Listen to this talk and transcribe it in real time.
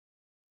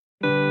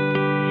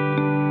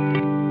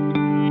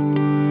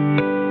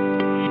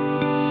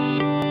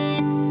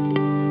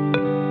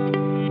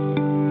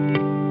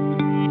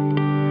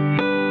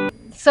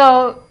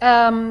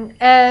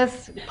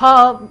As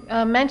Paul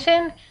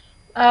mentioned,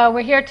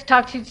 we're here to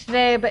talk to you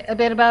today a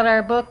bit about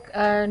our book,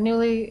 our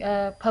newly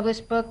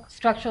published book,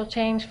 Structural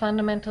Change,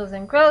 Fundamentals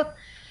and Growth,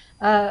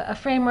 a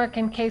Framework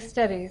and Case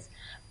Studies.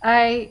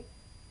 The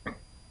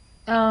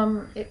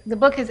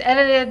book is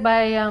edited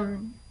by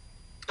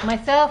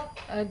myself,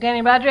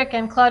 Danny Roderick,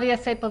 and Claudia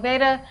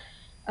Sepulveda.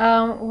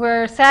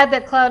 We're sad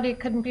that Claudia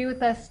couldn't be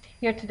with us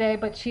here today,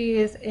 but she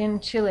is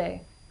in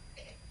Chile.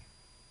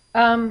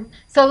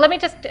 So let me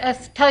just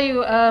tell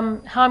you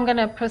how I'm going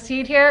to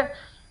proceed here.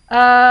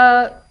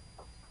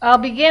 I'll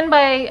begin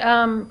by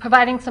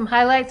providing some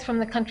highlights from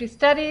the country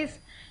studies,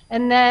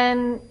 and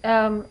then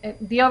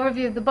the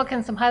overview of the book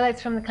and some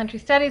highlights from the country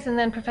studies, and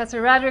then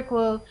Professor Roderick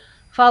will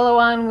follow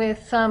on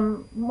with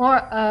some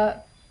more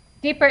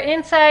deeper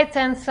insights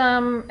and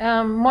some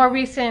more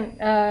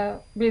recent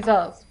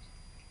results.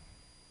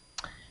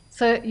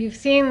 So you've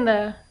seen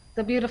the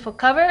beautiful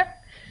cover.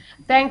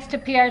 Thanks to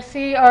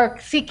PRC, or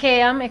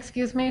CKM,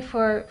 excuse me,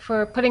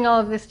 for putting all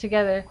of this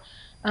together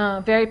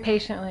very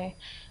patiently.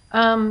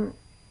 I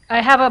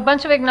have a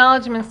bunch of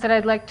acknowledgments that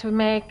I'd like to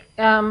make.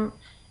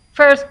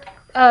 First,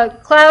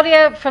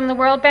 Claudia from the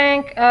World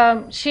Bank,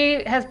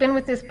 she has been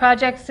with this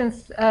project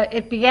since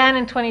it began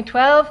in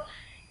 2012,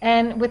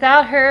 and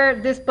without her,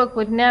 this book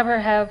would never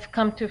have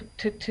come to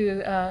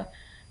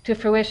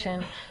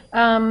fruition.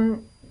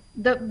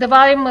 The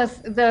volume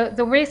was,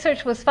 the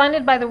research was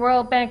funded by the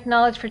World Bank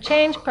Knowledge for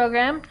Change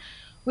program.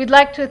 We'd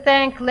like to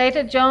thank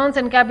Leta Jones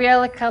and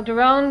Gabriela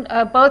Calderon,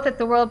 both at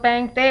the World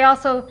Bank. They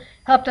also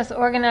helped us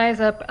organize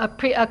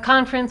a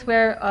conference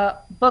where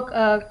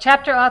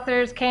chapter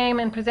authors came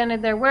and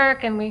presented their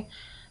work, and we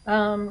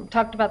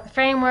talked about the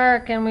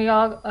framework, and we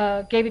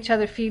all gave each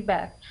other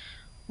feedback.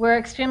 We're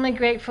extremely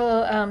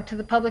grateful to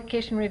the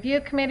Publication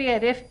Review Committee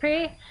at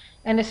IFPRI,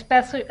 and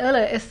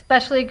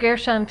especially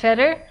Gershon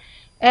Feder.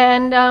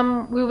 And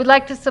we would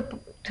like to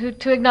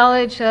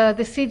acknowledge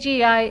the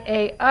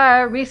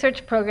CGIAR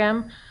research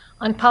program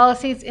on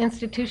policies,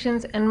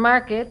 institutions, and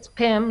markets,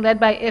 PIM, led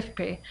by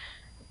IFPRI.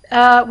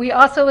 We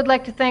also would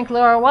like to thank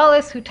Laura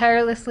Wallace, who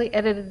tirelessly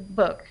edited the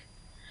book.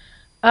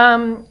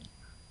 And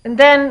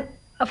then,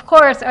 of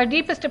course, our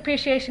deepest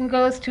appreciation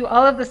goes to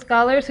all of the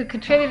scholars who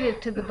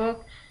contributed to the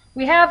book.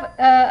 We have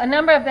a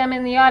number of them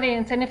in the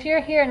audience, and if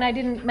you're here and I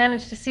didn't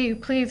manage to see you,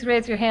 please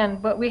raise your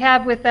hand. But we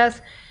have with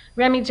us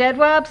Remy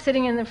Jedwab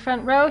sitting in the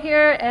front row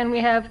here, and we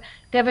have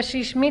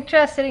Devashish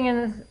Mitra sitting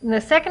in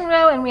the second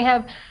row, and we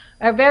have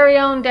our very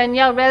own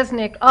Danielle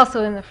Resnick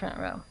also in the front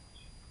row.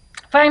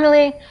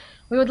 Finally,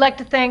 we would like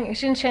to thank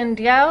Xinshen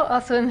Diao,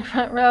 also in the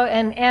front row,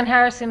 and Ann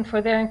Harrison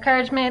for their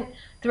encouragement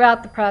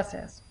throughout the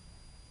process.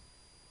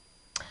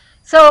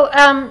 So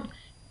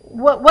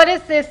what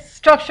is this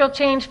structural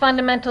change,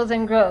 fundamentals,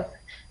 and growth,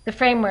 the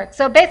framework?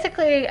 So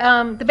basically,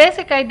 the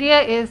basic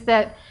idea is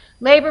that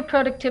labor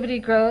productivity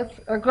growth,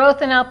 or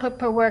growth in output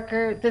per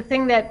worker, the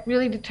thing that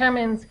really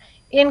determines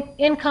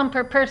income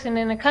per person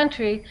in a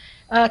country,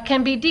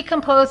 can be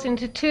decomposed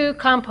into two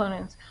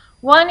components.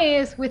 One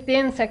is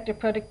within sector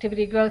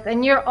productivity growth,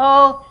 and you're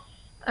all,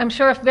 I'm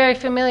sure, very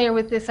familiar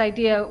with this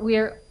idea.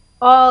 We're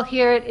all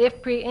here at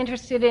IFPRI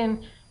interested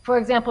in, for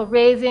example,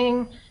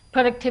 raising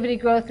productivity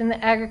growth in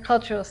the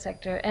agricultural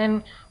sector,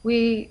 and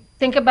we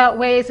think about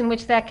ways in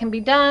which that can be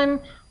done,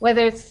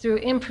 whether it's through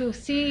improved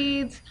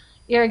seeds,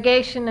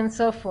 irrigation, and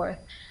so forth.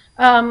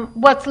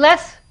 What's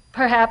less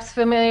perhaps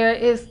familiar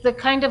is the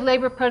kind of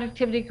labor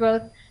productivity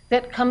growth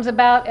that comes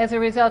about as a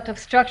result of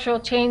structural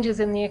changes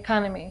in the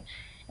economy.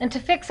 And to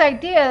fix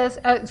ideas,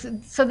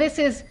 so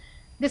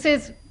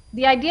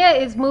the idea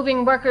is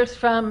moving workers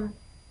from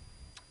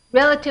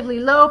relatively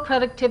low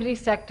productivity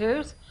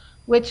sectors,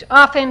 which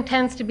often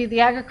tends to be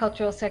the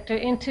agricultural sector,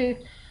 into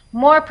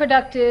more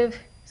productive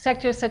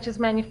sectors such as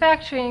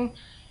manufacturing.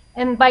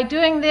 And by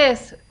doing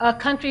this, a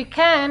country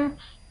can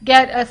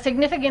get a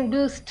significant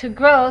boost to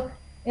growth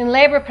in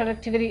labor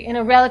productivity in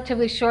a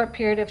relatively short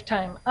period of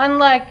time,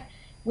 unlike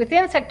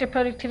within sector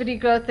productivity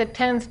growth that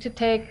tends to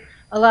take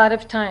a lot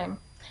of time.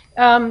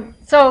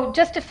 So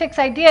just to fix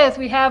ideas,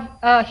 we have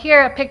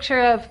here a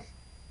picture of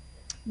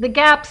the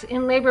gaps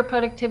in labor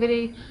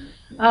productivity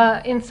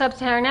in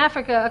sub-Saharan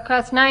Africa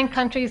across 9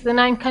 countries, the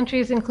 9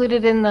 countries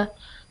included in the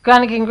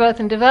Groningen Growth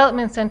and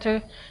Development Center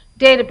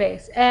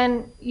database.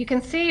 And you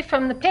can see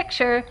from the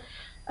picture,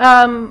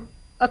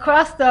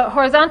 across the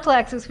horizontal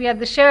axis, we have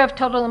the share of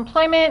total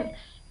employment.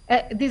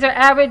 These are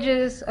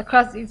averages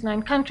across these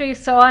 9 countries.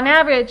 So on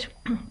average,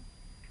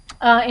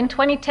 in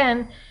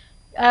 2010,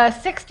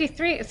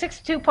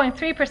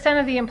 62.3%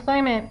 of the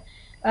employment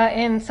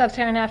in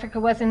sub-Saharan Africa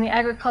was in the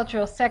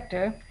agricultural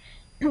sector.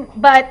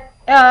 But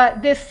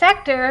this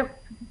sector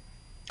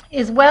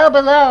is well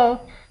below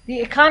the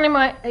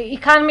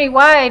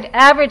economy-wide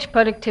average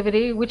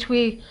productivity, which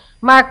we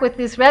mark with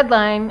this red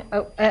line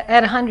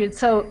at 100.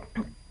 So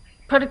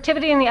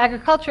productivity in the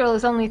agricultural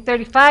is only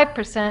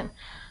 35%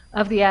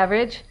 of the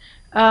average,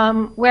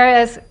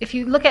 whereas if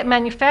you look at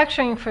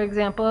manufacturing, for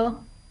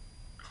example,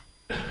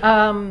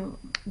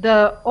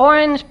 the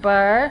orange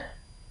bar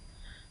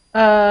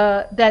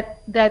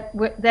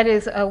that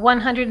is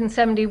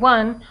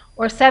 171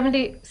 or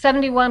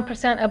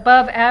 71%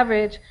 above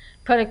average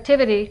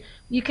productivity,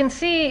 you can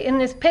see in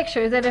this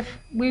picture that if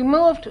we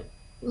moved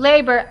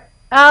labor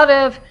out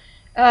of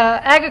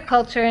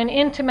agriculture and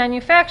into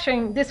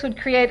manufacturing, this would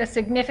create a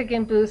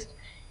significant boost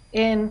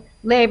in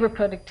labor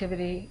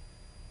productivity.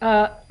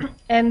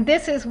 And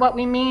this is what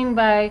we mean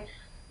by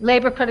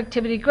labor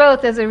productivity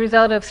growth as a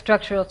result of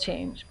structural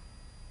change.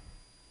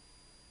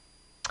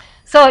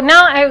 So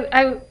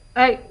now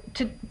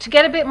to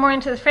get a bit more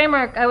into the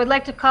framework, I would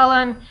like to call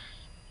on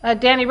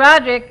Danny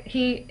Roderick.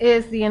 He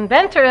is the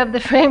inventor of the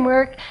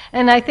framework,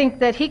 and I think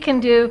that he can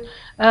do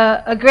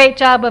a great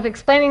job of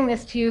explaining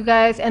this to you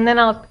guys, and then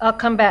I'll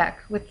come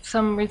back with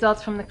some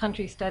results from the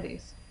country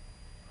studies.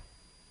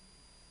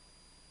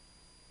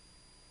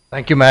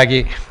 Thank you,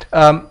 Maggie.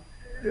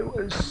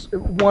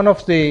 One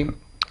of the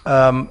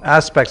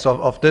aspects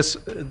of this,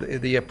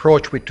 the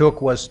approach we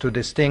took was to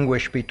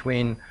distinguish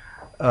between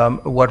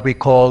what we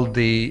call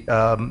the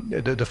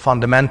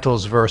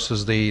fundamentals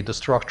versus the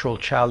structural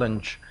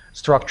change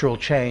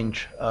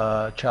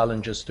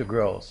challenges to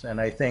growth.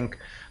 And I think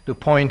the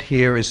point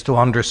here is to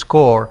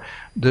underscore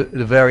the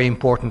very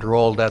important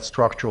role that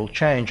structural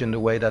change, in the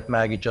way that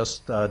Maggie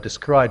just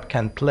described,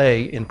 can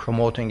play in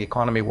promoting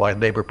economy-wide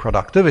labor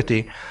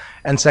productivity,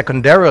 and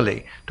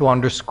secondarily to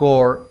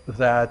underscore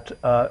that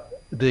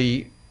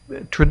the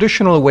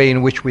traditional way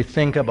in which we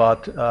think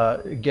about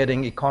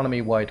getting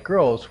economy-wide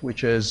growth,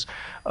 which is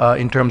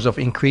in terms of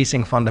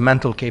increasing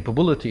fundamental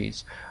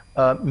capabilities,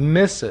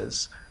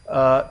 misses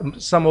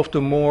some of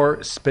the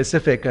more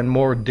specific and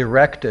more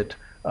directed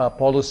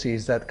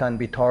policies that can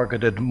be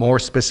targeted more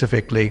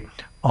specifically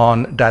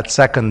on that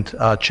second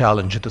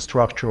challenge, the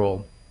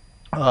structural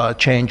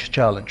change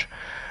challenge.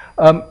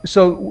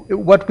 So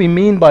what we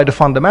mean by the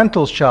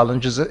fundamentals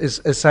challenge is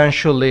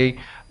essentially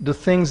the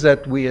things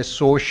that we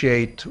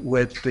associate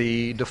with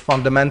the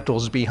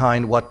fundamentals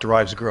behind what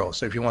drives growth.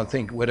 So if you want to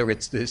think whether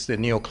it's the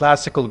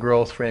neoclassical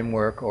growth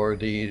framework or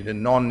the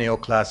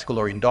non-neoclassical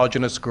or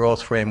endogenous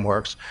growth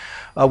frameworks,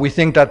 we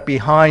think that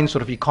behind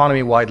sort of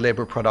economy-wide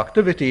labor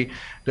productivity,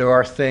 there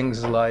are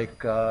things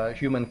like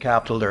human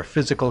capital, there are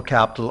physical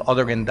capital,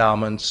 other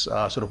endowments,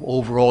 sort of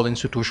overall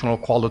institutional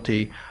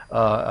quality,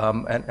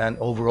 and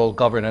overall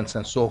governance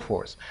and so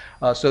forth.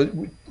 So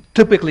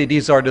typically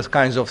these are the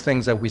kinds of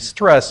things that we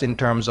stress in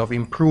terms of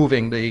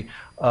improving the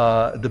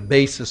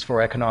basis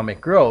for economic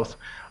growth.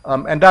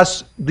 And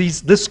thus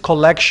this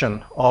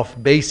collection of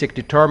basic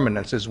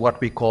determinants is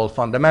what we call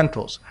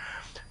fundamentals.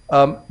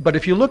 But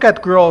if you look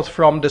at growth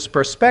from this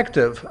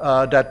perspective,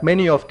 that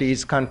many of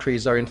these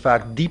countries are in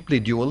fact deeply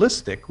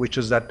dualistic, which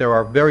is that there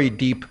are very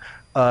deep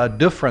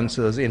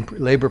differences in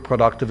labor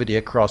productivity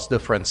across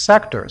different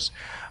sectors,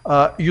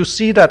 you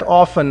see that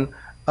often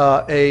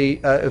a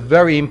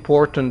very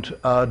important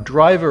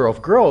driver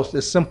of growth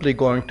is simply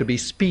going to be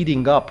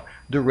speeding up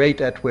the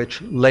rate at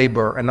which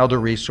labor and other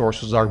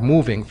resources are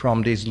moving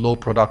from these low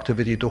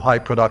productivity to high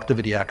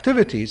productivity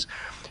activities.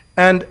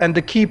 And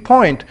the key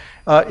point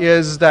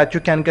is that you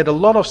can get a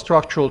lot of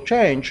structural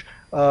change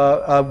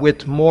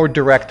with more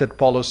directed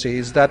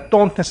policies that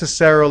don't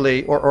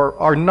necessarily or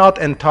are not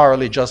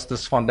entirely just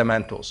as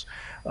fundamentals.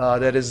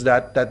 That is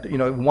that you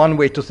know, one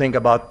way to think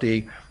about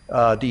the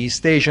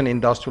East Asian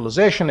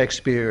industrialization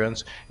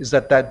experience is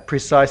that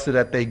precisely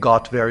that they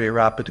got very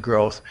rapid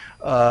growth,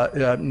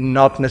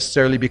 not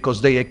necessarily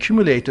because they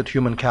accumulated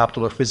human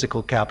capital or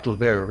physical capital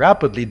very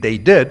rapidly. They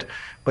did.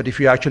 But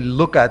if you actually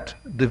look at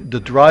the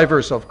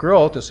drivers of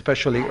growth,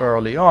 especially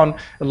early on,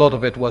 a lot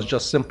of it was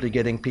just simply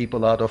getting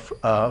people out of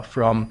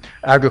from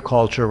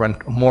agriculture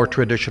and more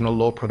traditional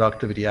low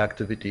productivity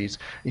activities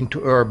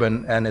into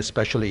urban and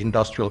especially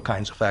industrial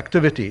kinds of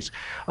activities.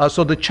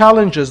 So the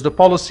challenges, the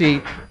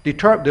policy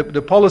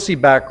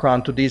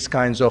background to these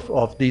kinds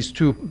of these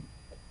two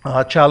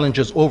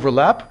challenges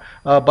overlap,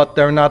 but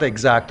they're not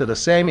exactly the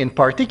same. In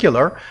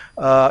particular,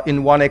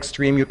 in one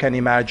extreme, you can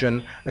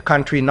imagine a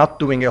country not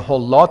doing a whole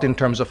lot in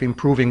terms of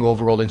improving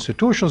overall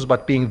institutions,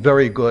 but being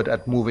very good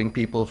at moving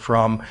people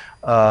from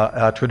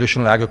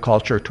traditional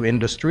agriculture to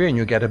industry, and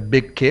you get a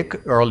big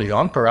kick early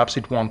on. Perhaps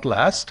it won't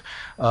last.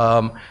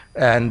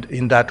 And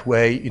in that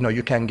way, you know,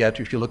 you can get,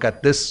 if you look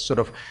at this sort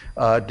of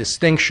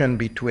distinction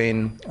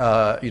between,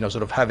 you know,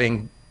 sort of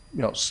having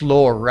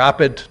slow or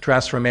rapid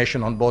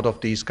transformation on both of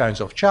these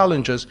kinds of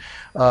challenges.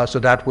 So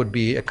that would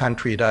be a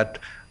country that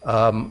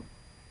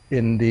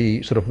in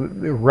the sort of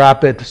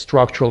rapid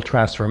structural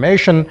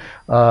transformation,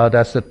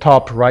 that's the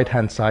top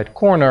right-hand side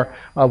corner,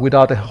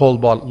 without a whole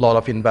lot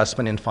of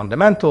investment in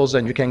fundamentals,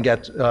 and you can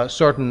get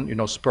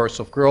certain spurts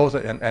of growth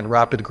and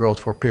rapid growth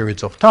for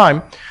periods of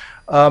time.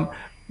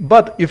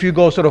 But if you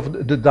go sort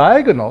of the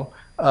diagonal,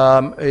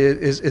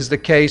 is the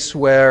case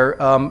where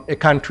a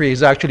country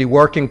is actually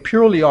working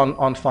purely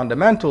on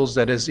fundamentals,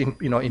 that is,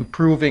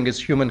 improving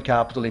its human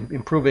capital,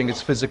 improving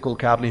its physical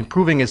capital,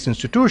 improving its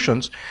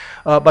institutions.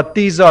 But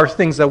these are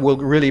things that will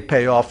really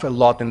pay off a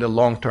lot in the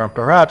long term,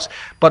 perhaps,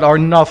 but are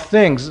not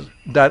things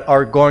that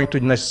are going to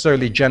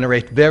necessarily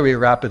generate very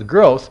rapid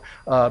growth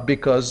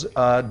because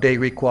they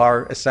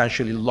require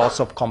essentially lots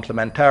of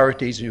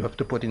complementarities. You have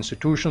to put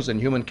institutions and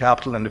human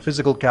capital and the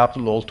physical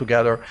capital all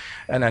together.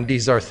 And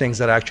these are things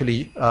that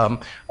actually,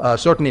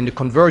 certainly in the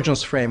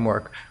convergence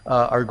framework,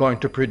 are going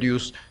to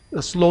produce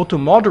a slow to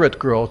moderate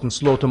growth and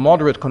slow to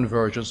moderate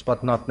convergence,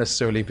 but not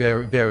necessarily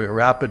very, very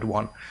rapid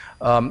one.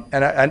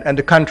 And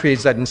the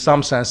countries that in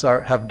some sense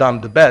have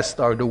done the best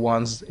are the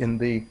ones in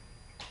the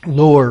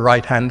lower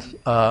right-hand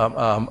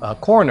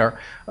corner,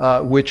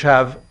 which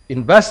have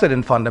invested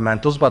in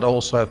fundamentals, but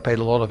also have paid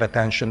a lot of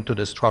attention to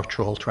the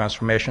structural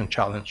transformation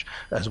challenge,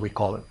 as we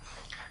call it.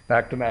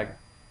 Back to Meg.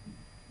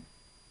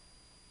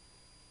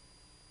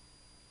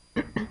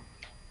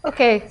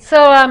 Okay,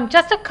 so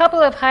just a couple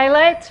of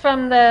highlights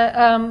from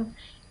the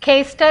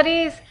case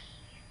studies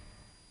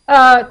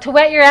to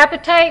whet your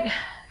appetite,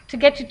 to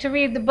get you to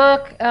read the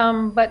book,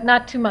 but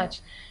not too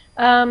much.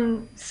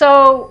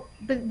 So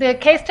the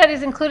case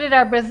studies included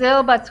are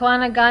Brazil,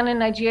 Botswana, Ghana,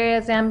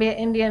 Nigeria, Zambia,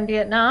 India, and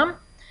Vietnam.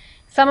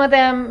 Some of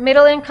them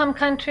middle-income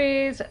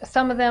countries,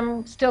 some of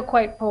them still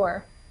quite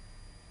poor.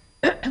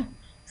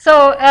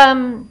 So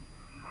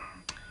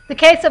the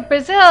case of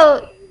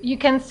Brazil, you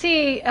can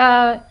see,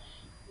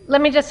 let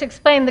me just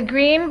explain. The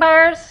green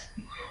bars,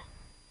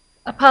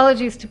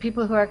 apologies to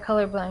people who are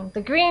colorblind.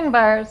 The green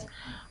bars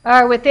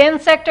are within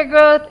sector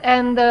growth,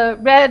 and the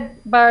red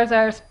bars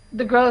are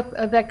the growth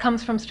that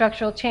comes from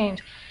structural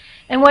change.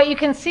 And what you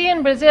can see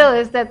in Brazil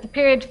is that the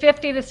period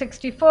 50 to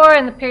 64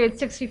 and the period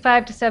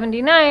 65 to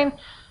 79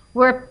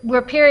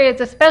 were periods,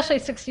 especially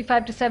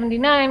 65 to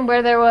 79,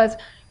 where there was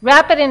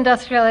rapid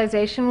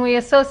industrialization. We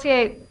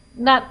associate,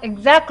 not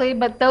exactly,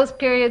 but those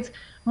periods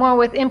more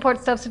with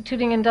import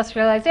substituting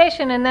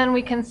industrialization. And then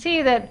we can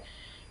see that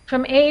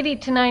from 80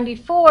 to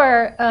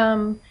 94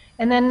 and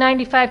then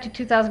 95 to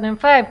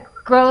 2005,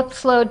 growth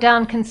slowed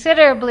down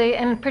considerably,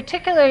 and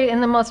particularly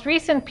in the most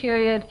recent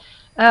period,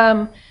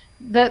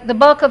 the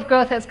bulk of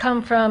growth has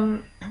come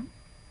from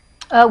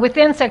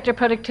within sector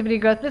productivity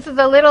growth. This is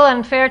a little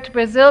unfair to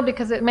Brazil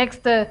because it makes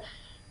the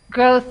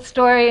growth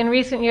story in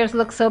recent years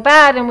look so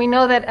bad, and we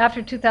know that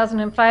after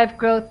 2005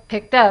 growth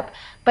picked up,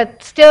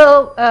 but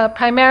still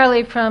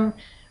primarily from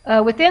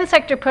within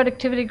sector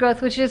productivity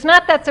growth, which is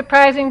not that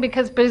surprising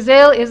because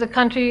Brazil is a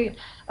country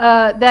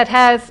that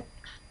has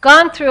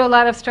gone through a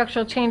lot of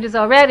structural changes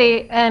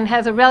already and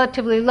has a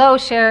relatively low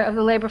share of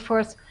the labor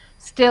force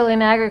still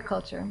in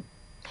agriculture.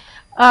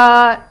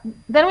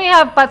 Then we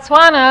have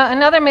Botswana,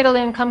 another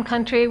middle-income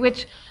country,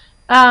 which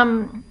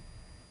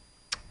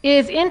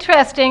is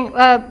interesting.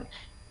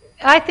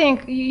 I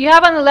think you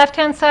have on the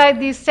left-hand side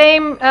these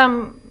same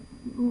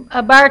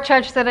bar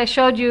charts that I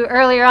showed you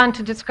earlier on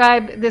to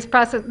describe this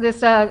process, this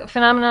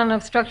phenomenon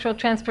of structural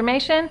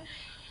transformation.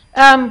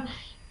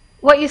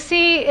 What you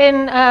see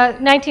in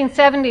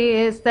 1970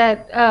 is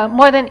that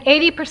more than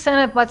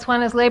 80% of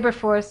Botswana's labor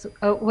force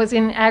was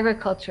in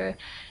agriculture.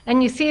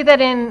 And you see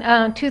that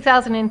in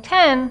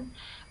 2010,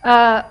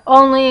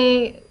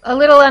 only a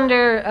little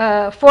under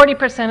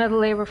 40% of the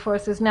labor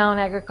force is now in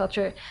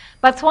agriculture.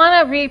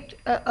 Botswana reaped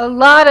a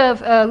lot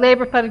of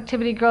labor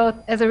productivity growth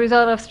as a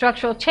result of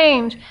structural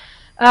change.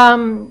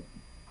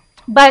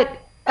 But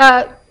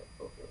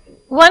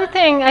one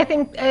thing I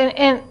think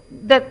and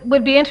that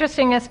would be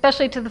interesting,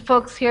 especially to the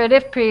folks here at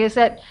IFPRI, is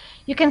that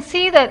you can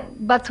see that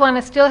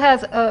Botswana still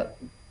has a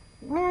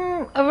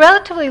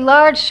relatively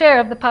large share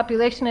of the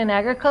population in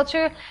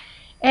agriculture.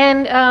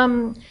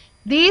 And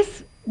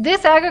this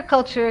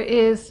agriculture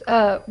is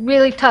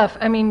really tough.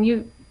 I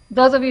mean,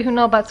 those of you who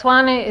know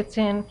Botswana, it's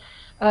in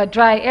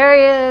dry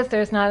areas,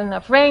 there's not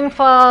enough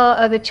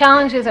rainfall, the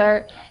challenges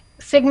are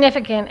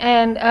significant,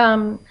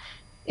 and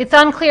it's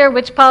unclear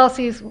which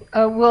policies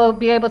will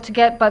be able to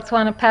get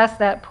Botswana past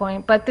that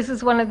point. But this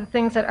is one of the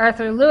things that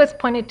Arthur Lewis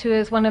pointed to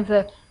as one of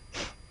the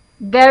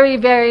very,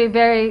 very,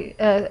 very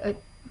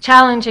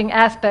challenging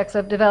aspects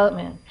of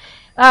development.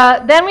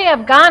 Then we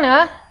have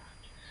Ghana,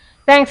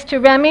 thanks to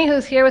Remy,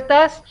 who's here with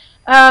us.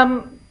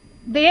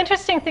 The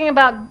interesting thing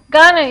about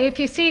Ghana, if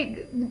you see,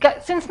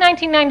 since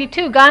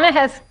 1992, Ghana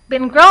has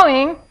been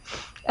growing.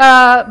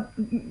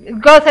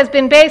 Growth has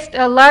been based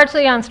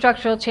largely on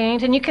structural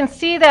change, and you can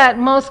see that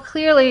most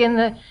clearly in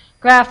the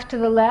graph to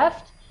the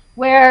left,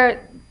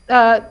 where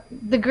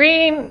the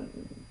green,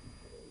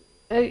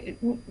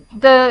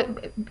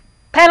 the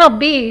panel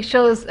B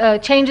shows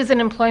changes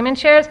in employment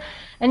shares,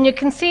 and you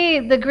can see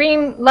the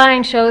green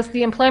line shows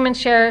the employment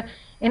share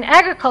in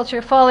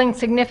agriculture falling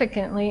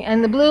significantly,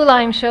 and the blue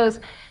line shows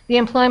the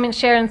employment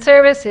share in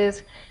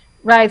services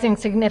rising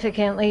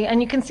significantly.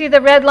 And you can see the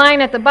red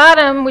line at the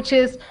bottom, which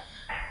is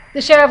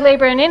the share of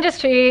labor in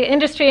industry.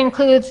 Industry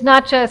includes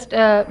not just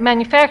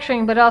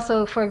manufacturing, but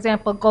also, for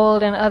example,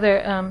 gold and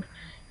other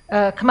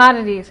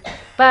commodities.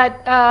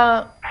 But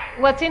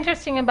what's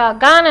interesting about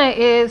Ghana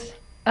is,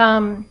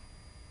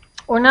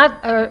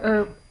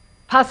 or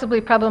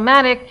possibly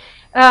problematic,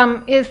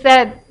 is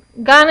that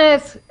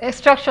Ghana's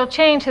structural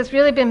change has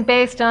really been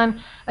based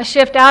on a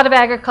shift out of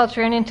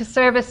agriculture and into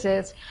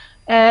services,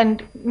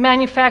 and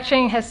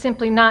manufacturing has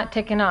simply not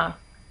taken off.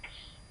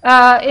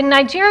 In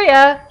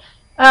Nigeria,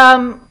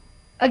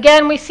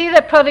 again, we see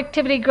that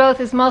productivity growth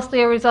is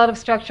mostly a result of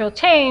structural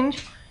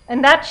change,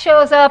 and that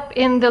shows up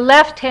in the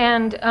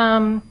left-hand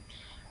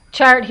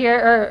chart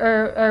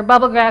here, or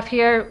bubble graph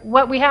here.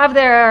 What we have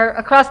there are,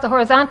 across the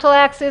horizontal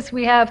axis,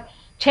 we have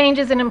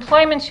changes in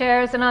employment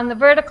shares, and on the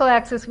vertical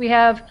axis, we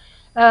have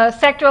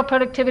sectoral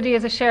productivity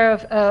as a share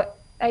of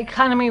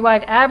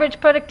economy-wide average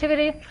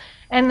productivity.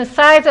 And the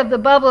size of the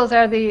bubbles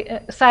are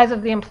the size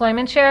of the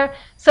employment share.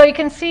 So you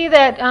can see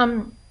that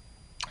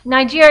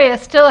Nigeria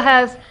still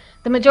has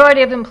the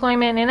majority of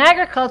employment in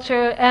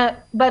agriculture,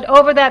 but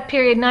over that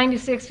period,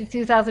 96 to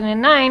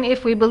 2009,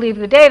 if we believe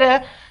the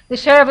data, the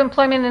share of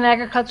employment in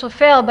agriculture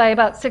fell by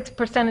about 6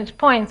 percentage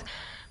points.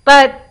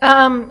 But,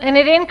 and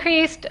it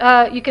increased,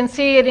 you can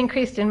see it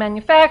increased in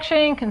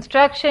manufacturing,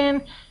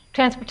 construction,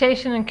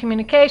 transportation and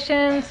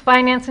communications,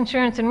 finance,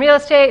 insurance, and real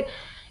estate.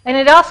 And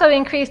it also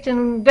increased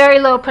in very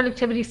low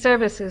productivity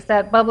services,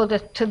 that bubble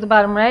to the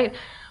bottom right.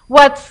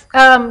 What's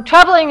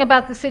troubling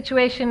about the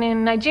situation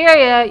in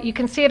Nigeria, you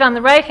can see it on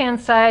the right-hand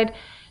side.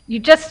 You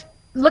just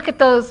look at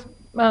those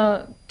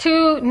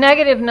two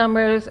negative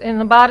numbers in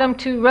the bottom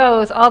two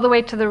rows all the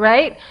way to the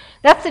right.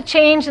 That's the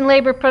change in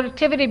labor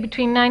productivity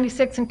between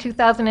 96 and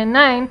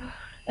 2009.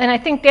 And I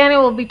think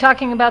Daniel will be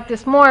talking about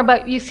this more,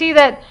 but you see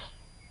that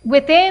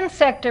within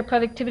sector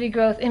productivity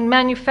growth in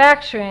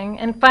manufacturing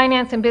and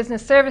finance and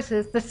business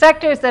services, the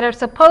sectors that are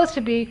supposed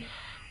to be,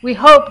 we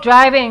hope,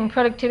 driving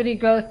productivity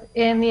growth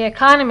in the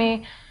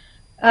economy,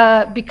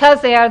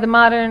 because they are the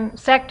modern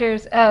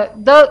sectors,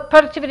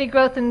 productivity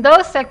growth in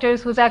those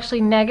sectors was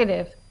actually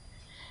negative.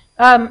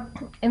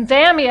 In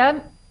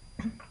Zambia,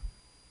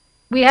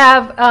 we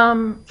have,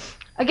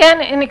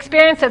 again, an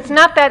experience that's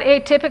not that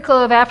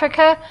atypical of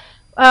Africa,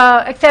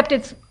 except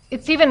it's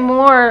even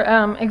more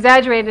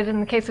exaggerated in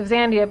the case of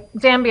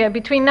Zambia.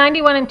 Between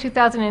 91 and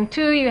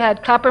 2002, you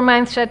had copper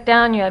mines shut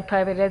down, you had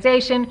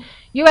privatization.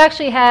 You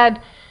actually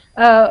had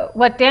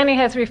what Danny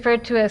has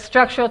referred to as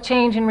structural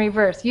change in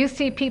reverse. You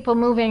see people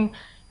moving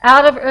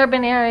out of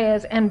urban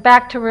areas and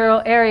back to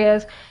rural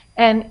areas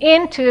and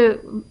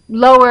into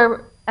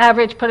lower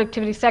average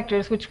productivity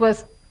sectors, which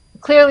was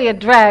clearly a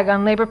drag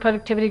on labor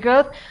productivity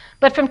growth.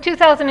 But from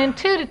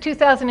 2002 to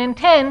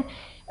 2010,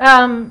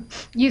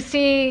 you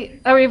see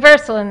a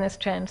reversal in this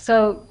trend.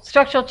 So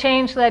structural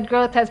change-led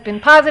growth has been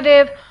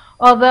positive,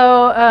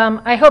 although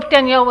I hope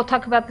Danielle will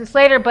talk about this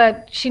later,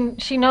 but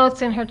she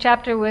notes in her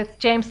chapter with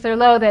James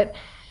Thurlow that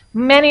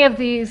many of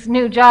these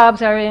new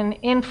jobs are in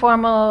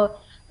informal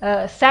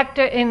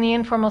sector,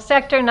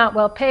 not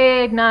well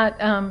paid, not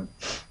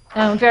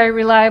very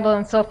reliable,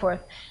 and so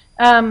forth.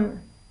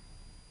 And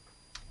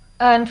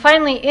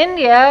finally,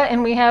 India,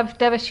 and we have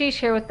Devashish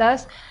here with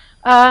us.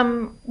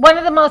 One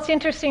of the most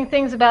interesting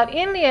things about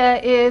India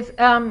is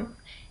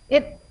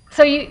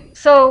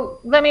So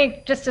let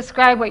me just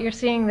describe what you're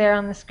seeing there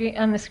on the screen.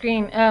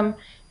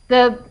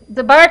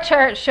 The bar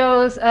chart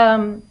shows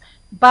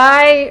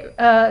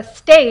by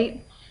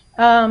state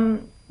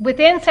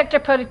within sector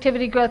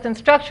productivity growth and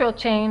structural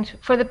change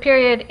for the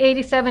period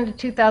 87 to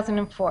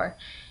 2004.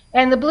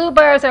 And the blue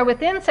bars are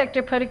within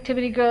sector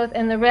productivity growth,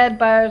 and the red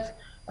bars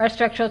are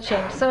structural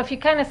change. So if you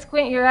kind of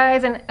squint your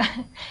eyes and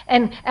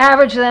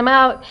average them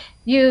out,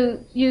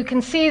 you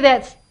can see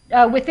that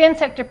within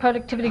sector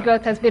productivity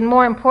growth has been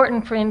more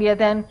important for India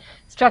than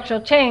structural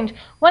change.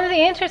 One of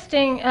the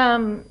interesting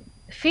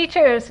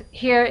features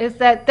here is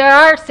that there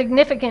are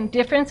significant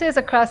differences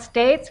across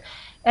states,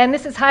 and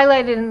this is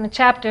highlighted in the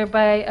chapter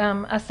by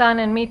Asan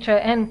and Mitra.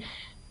 And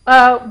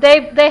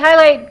they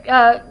highlight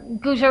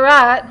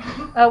Gujarat,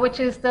 which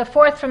is the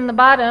fourth from the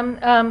bottom,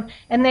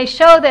 and they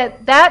show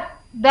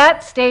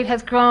that state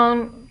has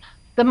grown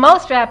the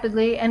most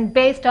rapidly and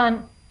based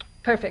on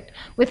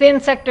within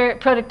sector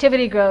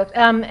productivity growth.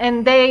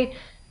 And they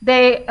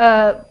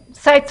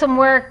cite some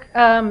work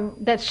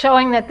that's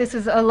showing that this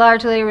is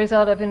largely a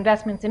result of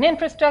investments in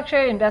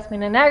infrastructure,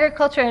 investment in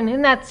agriculture, and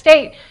in that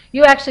state,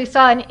 you actually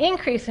saw an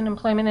increase in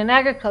employment in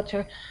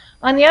agriculture.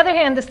 On the other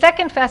hand, the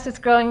second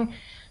fastest growing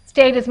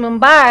state is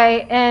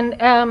Mumbai,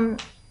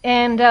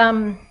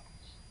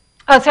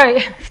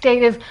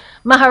 state is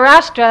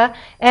Maharashtra,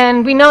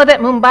 and we know that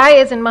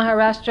Mumbai is in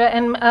Maharashtra,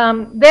 and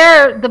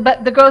there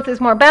the growth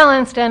is more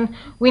balanced, and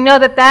we know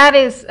that that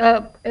is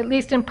at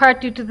least in part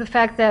due to the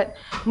fact that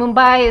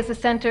Mumbai is a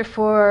center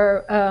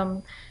for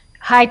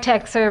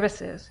high-tech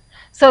services.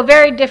 So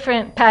very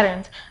different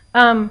patterns.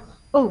 In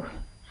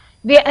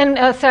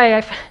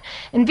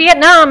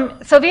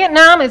Vietnam, so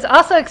Vietnam is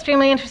also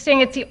extremely interesting.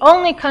 It's the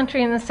only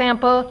country in the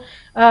sample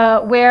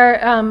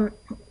where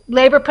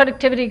labor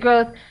productivity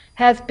growth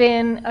has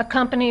been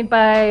accompanied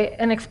by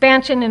an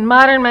expansion in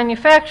modern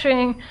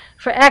manufacturing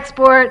for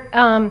export.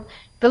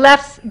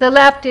 The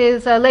left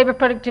is labor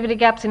productivity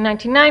gaps in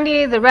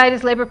 1990. The right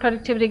is labor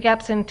productivity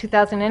gaps in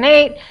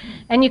 2008.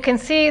 And you can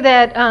see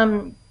that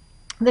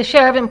the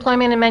share of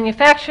employment in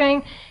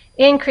manufacturing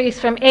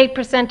increased from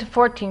 8% to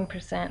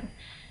 14%.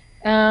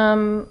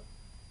 And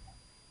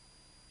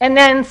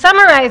then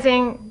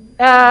summarizing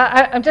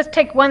I'll just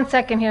take 1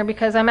 second here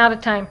because I'm out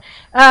of time.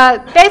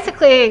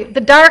 Basically,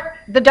 the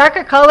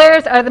darker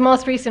colors are the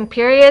most recent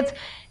periods,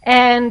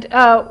 and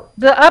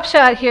the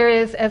upshot here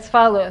is as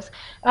follows.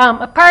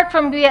 Apart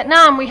from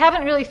Vietnam, we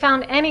haven't really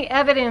found any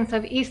evidence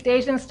of East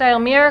Asian-style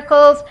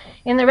miracles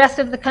in the rest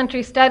of the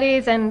country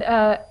studies, and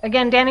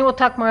again, Danny will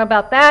talk more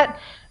about that.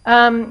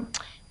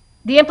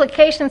 The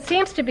implication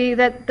seems to be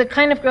that the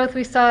kind of growth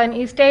we saw in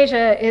East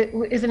Asia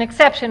is an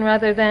exception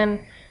rather than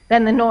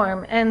the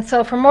norm. And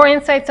so for more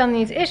insights on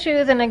these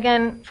issues, and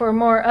again, for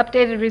more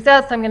updated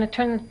results, I'm going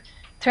to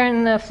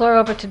turn the floor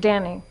over to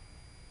Danny.